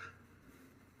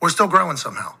 we're still growing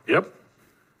somehow. Yep.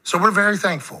 So we're very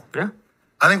thankful. Yeah.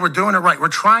 I think we're doing it right. We're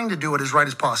trying to do it as right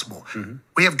as possible. Mm-hmm.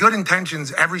 We have good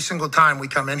intentions every single time we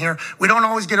come in here. We don't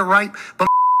always get it right, but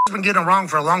has been getting it wrong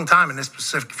for a long time in this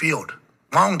specific field.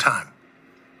 Long time.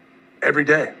 Every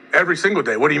day, every single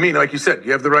day. What do you mean? Like you said,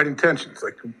 you have the right intentions.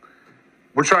 Like,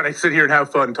 We're trying to sit here and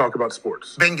have fun and talk about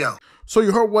sports. Bingo. So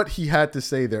you heard what he had to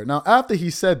say there. Now, after he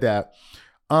said that,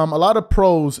 a lot of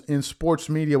pros in sports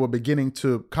media were beginning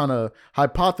to kind of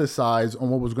hypothesize on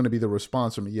what was going to be the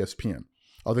response from ESPN.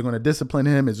 Are they going to discipline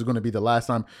him? Is it going to be the last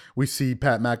time we see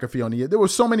Pat McAfee on the air? There were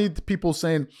so many people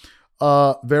saying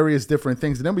various different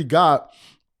things. And then we got,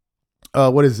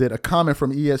 a comment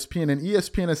from ESPN. And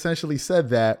ESPN essentially said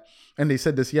that, and they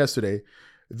said this yesterday,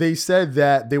 they said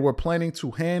that they were planning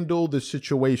to handle the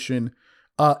situation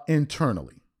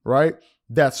internally, right?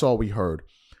 That's all we heard.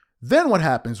 Then what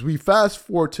happens? We fast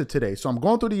forward to today. So I'm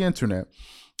going through the internet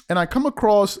and I come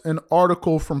across an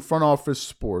article from Front Office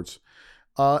Sports.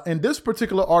 And this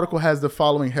particular article has the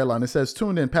following headline. It says,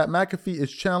 tuned in, Pat McAfee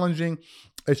is channeling,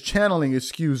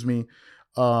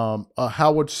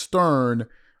 Howard Stern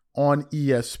on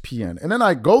ESPN. And then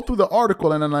I go through the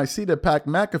article and then I see that Pat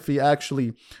McAfee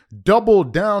actually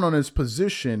doubled down on his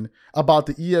position about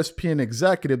the ESPN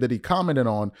executive that he commented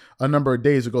on a number of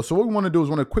days ago. So what we want to do is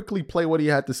want to quickly play what he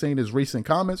had to say in his recent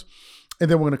comments. And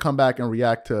then we're going to come back and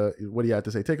react to what he had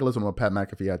to say. Take a listen to what Pat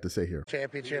McAfee had to say here.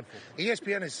 Championship.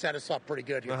 ESPN has set us up pretty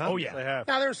good here. Oh, yeah. They have.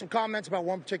 Now, there were some comments about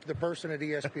one particular person at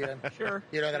ESPN. Sure.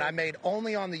 That I made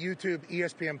only on the YouTube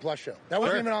ESPN Plus show. That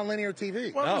wasn't even on linear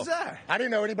TV. What was that? I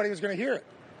didn't know anybody was going to hear it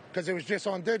because it was just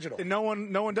on digital. And no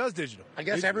one does digital. I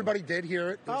guess everybody did hear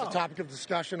it. It was a topic of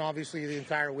discussion, obviously, the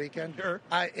entire weekend. Sure.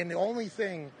 And the only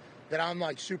thing that I'm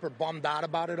super bummed out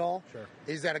about it all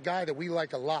is that a guy that we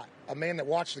like a lot, a man that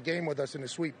watched the game with us in the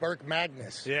suite, Burke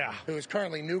Magnus, who is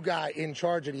currently new guy in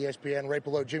charge at ESPN, right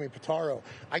below Jimmy Pitaro.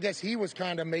 I guess he was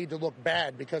kind of made to look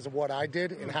bad because of what I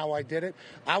did and how I did it.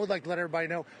 I would like to let everybody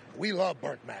know we love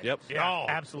Burke Magnus. Yep. Yeah,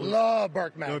 absolutely. Love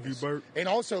Burke Magnus. Love you, Burke. And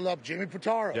also love Jimmy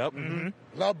Pitaro. Yep.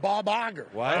 Mm-hmm. Love Bob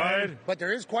Iger. What? But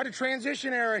there is quite a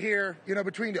transition era here,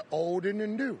 between the old and the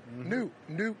new. New.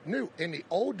 And the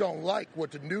old don't like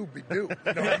what the new be do.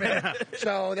 You know what I mean?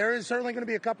 So there is certainly going to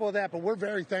be a couple of that, but we're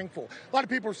very thankful. A lot of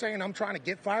people are saying I'm trying to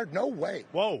get fired. No way.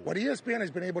 Whoa. What ESPN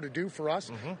has been able to do for us,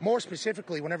 more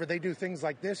specifically whenever they do things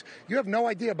like this, you have no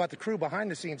idea about the crew behind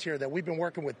the scenes here that we've been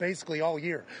working with basically all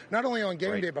year. Not only on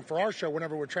game day, but for our show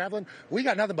whenever we're traveling, we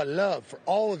got nothing but love for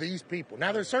all of these people.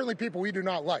 Now, there's certainly people we do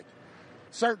not like.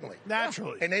 Certainly.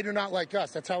 Naturally. And they do not like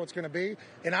us. That's how it's going to be.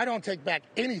 And I don't take back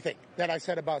anything that I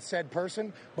said about said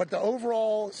person. But the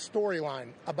overall storyline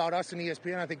about us and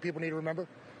ESPN, I think people need to remember.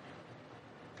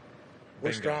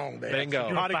 We're strong, baby. Bingo.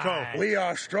 We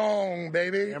are strong,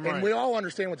 baby. Damn And right. we all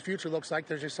understand what the future looks like.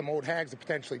 There's just some old hags that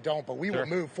potentially don't. But we will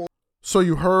move forward. So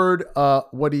you heard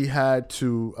what he had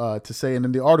to say. And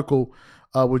then the article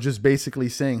was just basically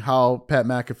saying how Pat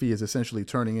McAfee is essentially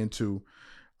turning into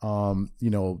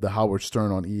the Howard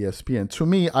Stern on ESPN. To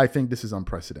me, I think this is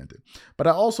unprecedented. But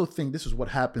I also think this is what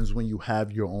happens when you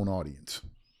have your own audience.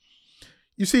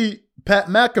 You see, Pat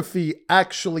McAfee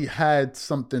actually had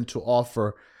something to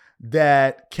offer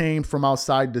that came from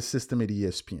outside the system at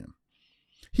ESPN.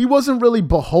 He wasn't really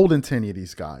beholden to any of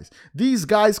these guys. These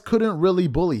guys couldn't really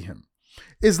bully him.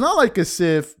 It's not like as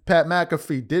if Pat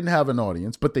McAfee didn't have an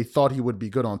audience, but they thought he would be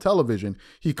good on television.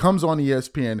 He comes on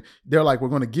ESPN. They're like, we're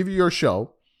going to give you your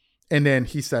show. And then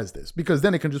he says this, because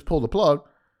then they can just pull the plug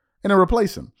and then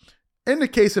replace him. In the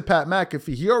case of Pat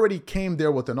McAfee, he already came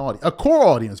there with an audience, a core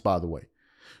audience, by the way.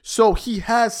 So he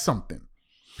has something.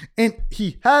 And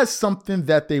he has something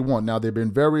that they want. Now, there have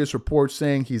been various reports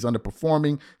saying he's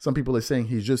underperforming. Some people are saying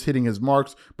he's just hitting his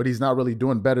marks, but he's not really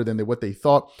doing better than what they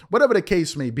thought. Whatever the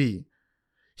case may be,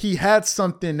 he had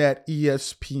something that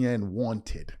ESPN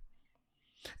wanted.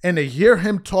 And to hear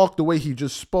him talk the way he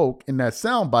just spoke in that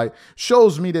soundbite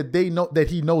shows me that they know that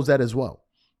he knows that as well.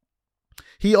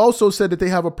 He also said that they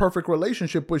have a perfect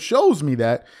relationship, which shows me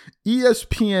that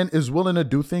ESPN is willing to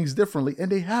do things differently,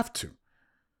 and they have to.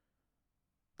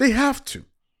 They have to.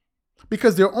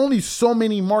 Because there are only so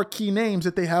many marquee names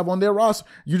that they have on their roster.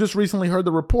 You just recently heard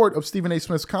the report of Stephen A.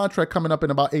 Smith's contract coming up in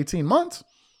about 18 months,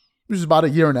 which is about a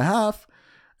year and a half.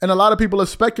 And a lot of people are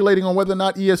speculating on whether or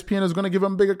not ESPN is going to give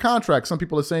him a bigger contract. Some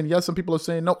people are saying yes, some people are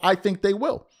saying no. I think they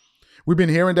will. We've been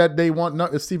hearing that they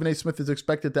want Stephen A. Smith is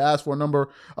expected to ask for a number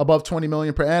above $20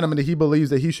 million per annum, and that he believes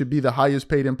that he should be the highest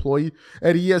paid employee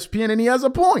at ESPN, and he has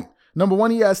a point. Number one,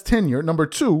 he has tenure. Number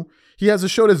two, he has a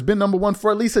show that's been number one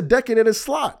for at least a decade at his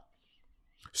slot.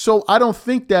 So I don't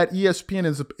think that ESPN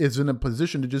is in a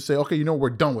position to just say, okay,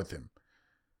 we're done with him,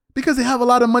 because they have a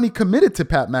lot of money committed to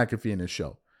Pat McAfee in his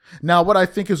show. Now, what I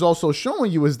think is also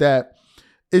showing you is that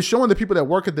it's showing the people that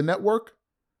work at the network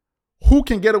who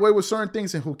can get away with certain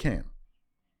things and who can't.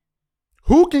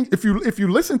 Who can, if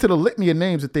you listen to the litany of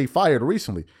names that they fired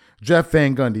recently, Jeff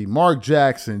Van Gundy, Mark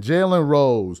Jackson, Jalen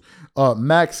Rose,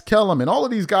 Max Kellerman, all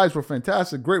of these guys were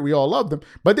fantastic, great, we all loved them,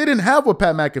 but they didn't have what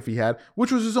Pat McAfee had,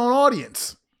 which was his own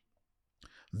audience.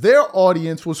 Their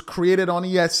audience was created on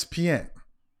ESPN.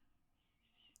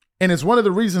 And it's one of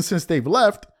the reasons since they've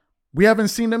left, we haven't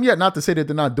seen them yet. Not to say that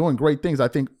they're not doing great things. I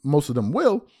think most of them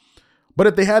will. But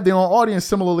if they had their own audience,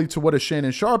 similarly to what a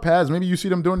Shannon Sharpe has, maybe you see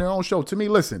them doing their own show. To me,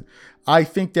 listen, I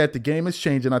think that the game is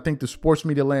changing. I think the sports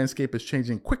media landscape is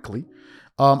changing quickly.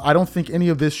 I don't think any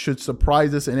of this should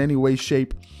surprise us in any way,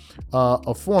 shape,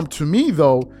 or form. To me,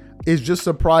 though, it's just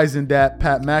surprising that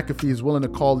Pat McAfee is willing to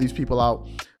call these people out.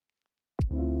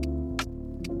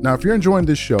 Now, if you're enjoying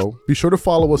this show, be sure to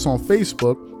follow us on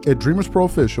Facebook at Dreamers Pro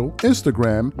Official,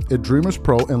 Instagram at Dreamers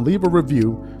Pro, and leave a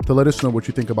review to let us know what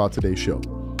you think about today's show.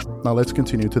 Now let's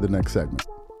continue to the next segment.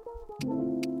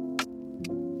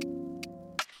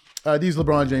 These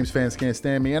LeBron James fans can't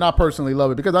stand me, and I personally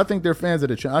love it because I think they're fans of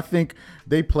the channel. I think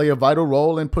they play a vital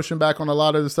role in pushing back on a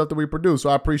lot of the stuff that we produce. So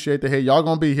I appreciate that. Hey, y'all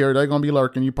gonna be here. They're gonna be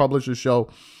lurking. You publish a show.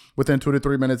 Within 2 to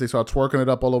 3 minutes, they start twerking it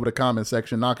up all over the comment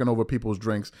section, knocking over people's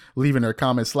drinks, leaving their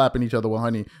comments, slapping each other with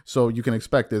honey. So you can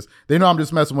expect this. They know I'm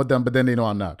just messing with them, but then they know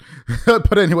I'm not.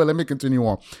 But anyway, let me continue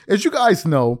on. As you guys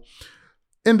know,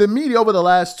 in the media over the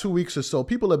last 2 weeks or so,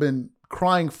 people have been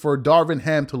crying for Darvin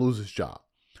Ham to lose his job.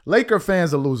 Laker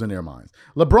fans are losing their minds.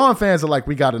 LeBron fans are like,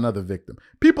 we got another victim.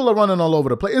 People are running all over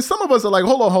the place. And some of us are like,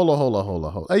 hold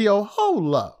on. Hey, yo,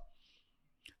 hold up.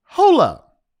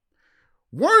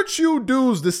 Weren't you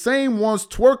dudes the same ones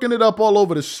twerking it up all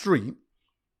over the street,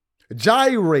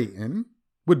 gyrating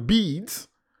with beads,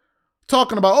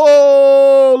 talking about,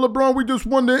 oh, LeBron, we just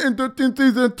won the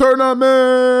inter-season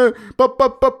tournament.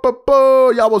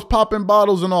 Y'all was popping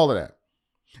bottles and all of that.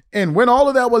 And when all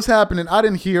of that was happening, I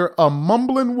didn't hear a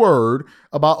mumbling word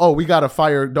about, oh, we got to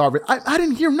fire Darvin. I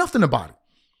didn't hear nothing about it.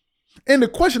 And the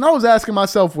question I was asking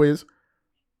myself was,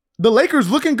 the Lakers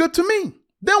looking good to me.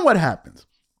 Then what happens?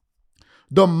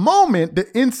 The moment the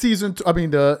in-season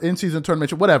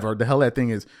tournament, whatever the hell that thing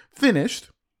is, finished,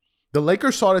 the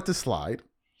Lakers started to slide.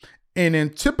 And in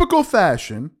typical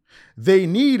fashion, they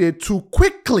needed to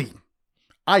quickly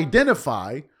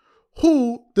identify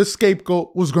who the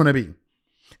scapegoat was going to be.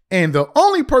 And the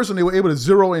only person they were able to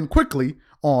zero in quickly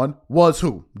on was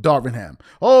who? Darvin Ham.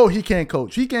 Oh, he can't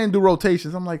coach. He can't do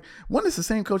rotations. I'm like, wasn't this the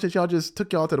same coach that y'all just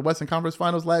took y'all to the Western Conference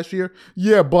Finals last year?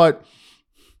 Yeah, but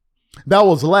that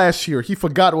was last year. He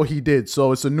forgot what he did,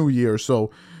 so it's a new year. So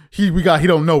he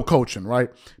don't know coaching, right?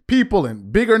 People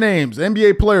and bigger names,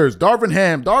 NBA players, Darvin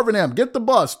Ham, get the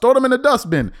bus, throw them in the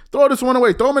dustbin, throw this one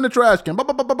away, throw them in the trash can.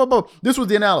 This was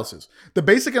the analysis. The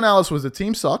basic analysis was the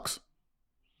team sucks,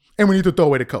 and we need to throw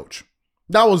away the coach.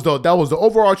 That was the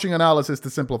overarching analysis to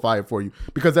simplify it for you,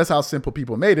 because that's how simple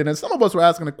people made it. And some of us were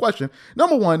asking the question,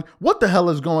 number one, what the hell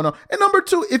is going on? And number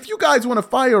two, if you guys want to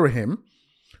fire him,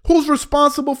 who's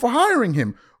responsible for hiring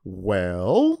him?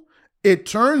 Well, it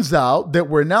turns out that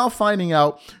we're now finding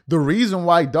out the reason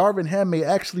why Darvin Ham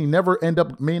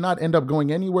may not end up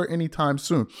going anywhere anytime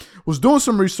soon. Was doing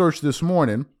some research this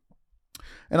morning,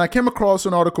 and I came across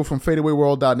an article from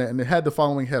fadeawayworld.net, and it had the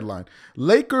following headline: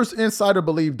 Lakers insider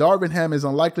believe Darvin Ham is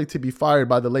unlikely to be fired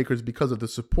by the Lakers because of the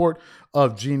support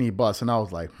of Jeanie Buss. And I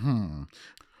was like,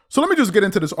 So let me just get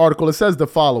into this article. It says the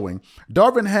following: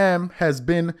 Darvin Ham has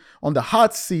been on the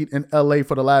hot seat in LA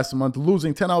for the last month,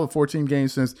 losing 10 out of 14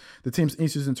 games since the team's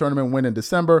in-season tournament win in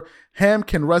December. Ham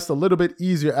can rest a little bit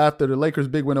easier after the Lakers'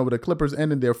 big win over the Clippers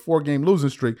ended their 4-game losing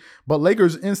streak. But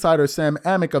Lakers insider Sam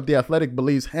Amick of The Athletic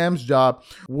believes Ham's job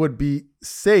would be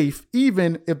safe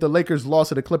even if the Lakers lost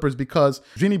to the Clippers because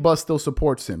Jeanie Buss still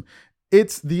supports him.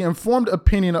 It's the informed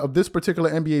opinion of this particular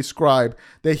NBA scribe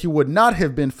that he would not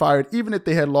have been fired even if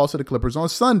they had lost to the Clippers on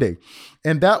Sunday.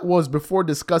 And that was before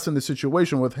discussing the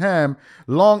situation with Ham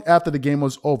long after the game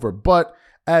was over. But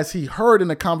as he heard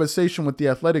in a conversation with The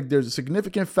Athletic, there's a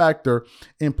significant factor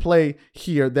in play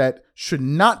here that should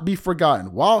not be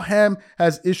forgotten. While Ham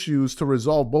has issues to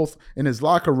resolve both in his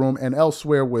locker room and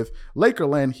elsewhere with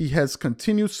Lakerland, he has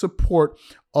continued support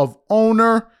of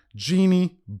owner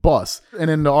Jeanie Buss. And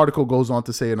then the article goes on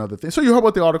to say another thing. So you heard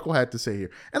what the article had to say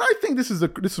here. And I think this is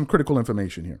some critical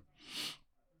information here.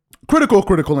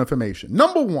 Critical information.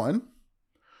 Number one,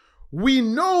 we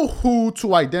know who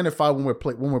to identify when we're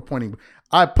pointing.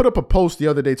 I put up a post the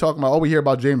other day talking about, we hear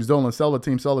about James Dolan, sell a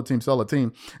team.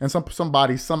 And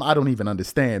somebody, I don't even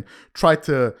understand, tried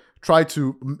to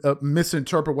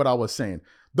misinterpret what I was saying.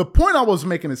 The point I was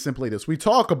making is simply this. We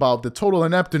talk about the total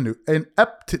ineptitude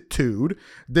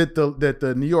that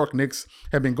the New York Knicks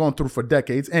have been going through for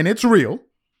decades, and it's real.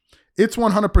 It's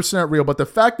 100% real. But the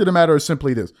fact of the matter is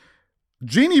simply this.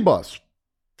 Jeannie Buss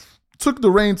took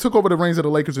over the reins of the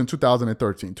Lakers in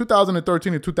 2013.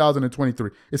 2013 and 2023.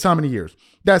 It's how many years?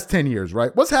 That's 10 years,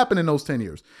 right? What's happened in those 10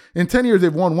 years? In 10 years,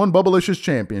 they've won one Bubblicious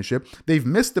championship. They've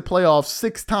missed the playoffs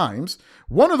 6 times.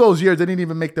 One of those years, they didn't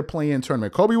even make the play-in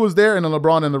tournament. Kobe was there, and then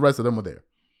LeBron and the rest of them were there.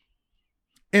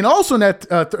 And also in that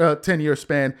 10-year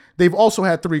span, they've also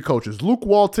had 3 coaches. Luke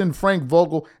Walton, Frank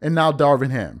Vogel, and now Darvin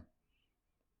Ham.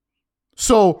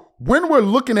 So when we're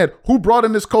looking at who brought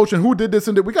in this coach and who did this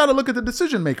and that, we got to look at the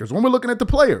decision makers. When we're looking at the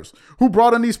players, who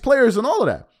brought in these players and all of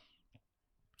that.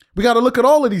 We got to look at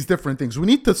all of these different things. We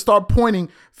need to start pointing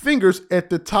fingers at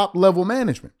the top level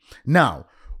management. Now,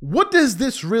 what does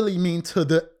this really mean to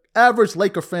the average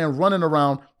Laker fan running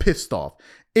around pissed off?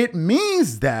 It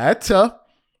means that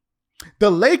the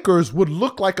Lakers would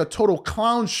look like a total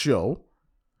clown show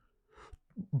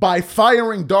by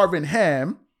firing Darvin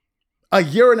Ham a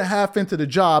year and a half into the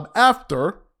job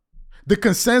after the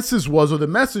consensus was, or the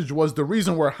message was, the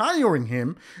reason we're hiring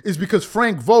him is because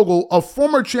Frank Vogel, a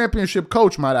former championship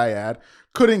coach, might I add,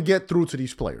 couldn't get through to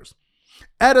these players.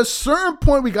 At a certain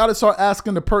point, we got to start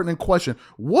asking the pertinent question,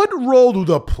 what role do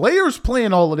the players play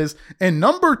in all of this? And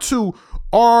number 2,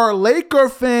 are Laker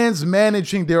fans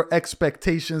managing their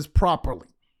expectations properly?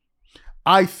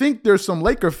 I think there's some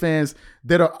Laker fans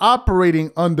that are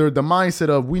operating under the mindset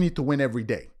of we need to win every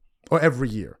day or every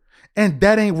year. And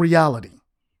that ain't reality.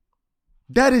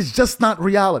 That is just not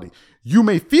reality. You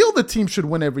may feel the team should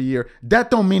win every year. That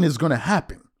don't mean it's going to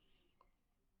happen.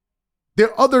 There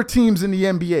are other teams in the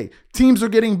NBA. Teams are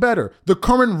getting better. The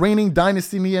current reigning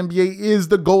dynasty in the NBA is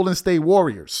the Golden State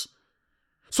Warriors.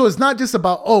 So it's not just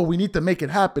about, oh, we need to make it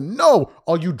happen. No.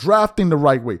 Are you drafting the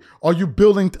right way? Are you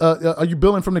building from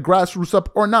the grassroots up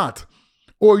or not?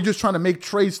 Or are you just trying to make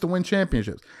trades to win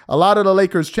championships? A lot of the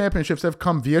Lakers' championships have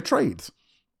come via trades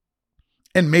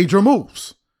and major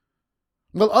moves.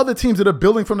 Well, other teams that are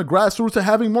building from the grassroots are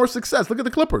having more success. Look at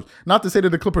the Clippers. Not to say that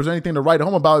the Clippers are anything to write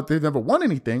home about. They've never won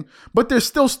anything, but they're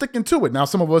still sticking to it. Now,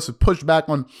 some of us have pushed back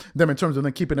on them in terms of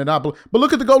them keeping it out. But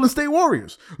look at the Golden State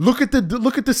Warriors. Look at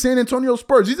the San Antonio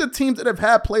Spurs. These are teams that have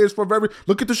had players for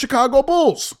look at the Chicago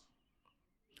Bulls.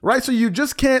 Right? So you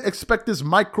just can't expect this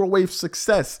microwave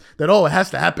success that, oh, it has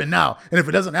to happen now. And if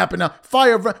it doesn't happen now,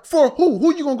 fire for who?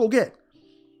 Who you going to go get?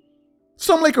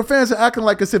 Some Laker fans are acting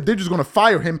like as if they're just going to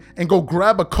fire him and go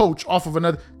grab a coach off of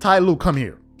another. Ty Lue, come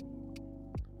here.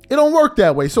 It don't work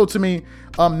that way. So to me,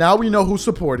 now we know who's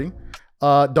supporting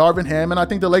Darvin Ham. And I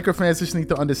think the Laker fans just need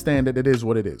to understand that it is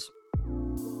what it is.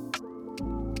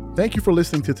 Thank you for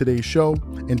listening to today's show.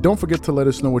 And don't forget to let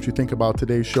us know what you think about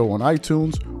today's show on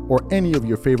iTunes or any of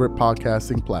your favorite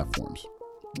podcasting platforms.